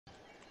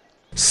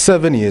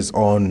7 years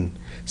on,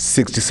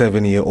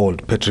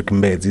 67-year-old Patrick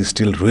Mbedzi is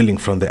still reeling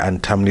from the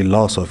untimely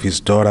loss of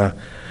his daughter.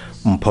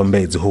 Mpho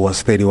Mbedzi, who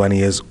was 31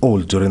 years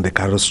old during the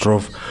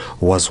catastrophe,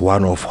 was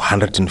one of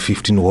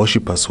 115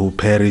 worshippers who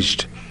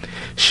perished.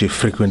 She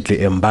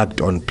frequently embarked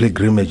on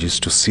pilgrimages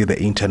to see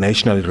the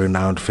internationally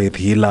renowned faith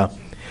healer.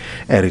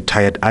 A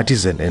retired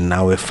artisan and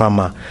now a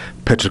farmer,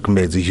 Patrick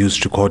Mbedzi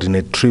used to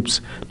coordinate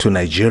trips to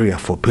Nigeria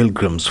for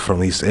pilgrims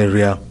from his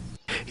area.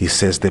 He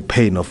says the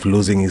pain of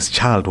losing his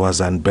child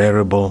was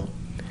unbearable.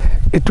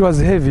 It was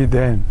heavy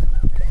then,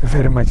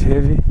 very much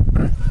heavy.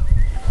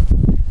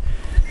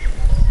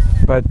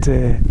 But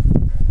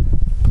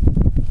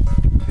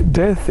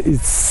death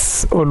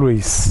is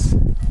always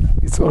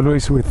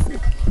with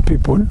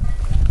people.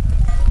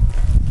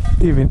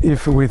 Even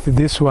if with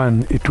this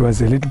one it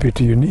was a little bit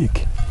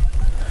unique.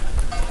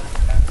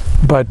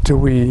 But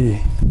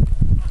we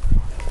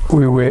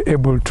were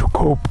able to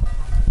cope,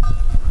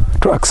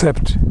 to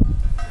accept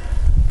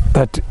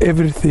that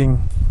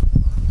everything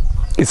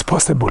is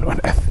possible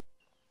on earth.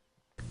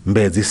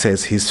 Mbedzi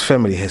says his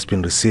family has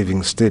been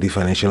receiving steady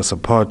financial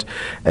support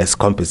as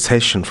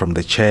compensation from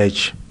the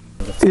church.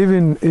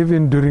 Even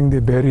during the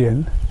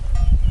burial,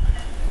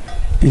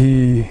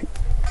 the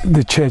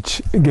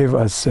church gave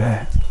us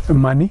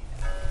money.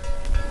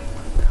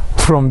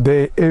 From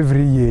there,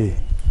 every year,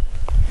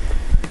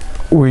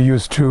 we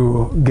used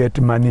to get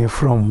money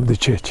from the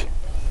church.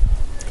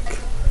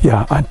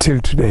 Yeah,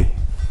 until today.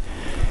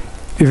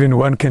 Even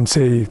one can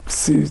say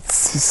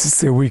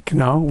it's a week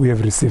now, we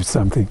have received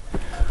something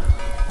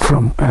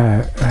from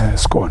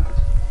SCOAN.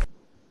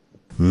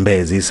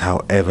 Mbedzi is,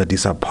 however,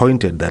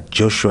 disappointed that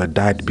Joshua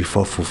died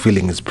before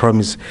fulfilling his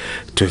promise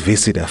to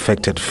visit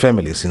affected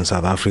families in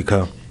South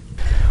Africa.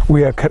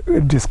 We are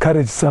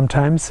discouraged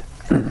sometimes,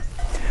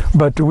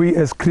 but we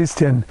as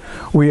Christians,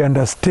 we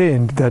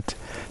understand that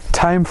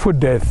time for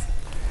death,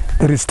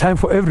 there is time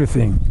for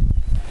everything,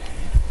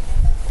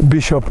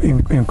 Bishop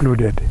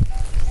included.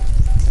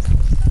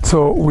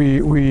 So we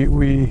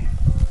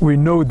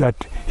know that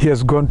he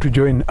has gone to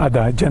join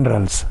other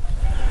generals.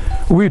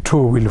 We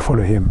too will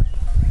follow him.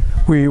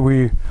 We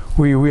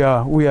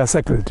are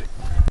settled.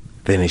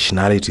 The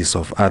nationalities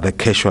of other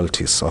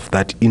casualties of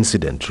that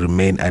incident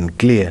remain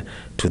unclear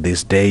to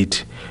this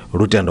date.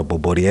 Rutando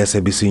Bobori,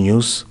 SABC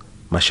News,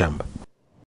 Mashamba.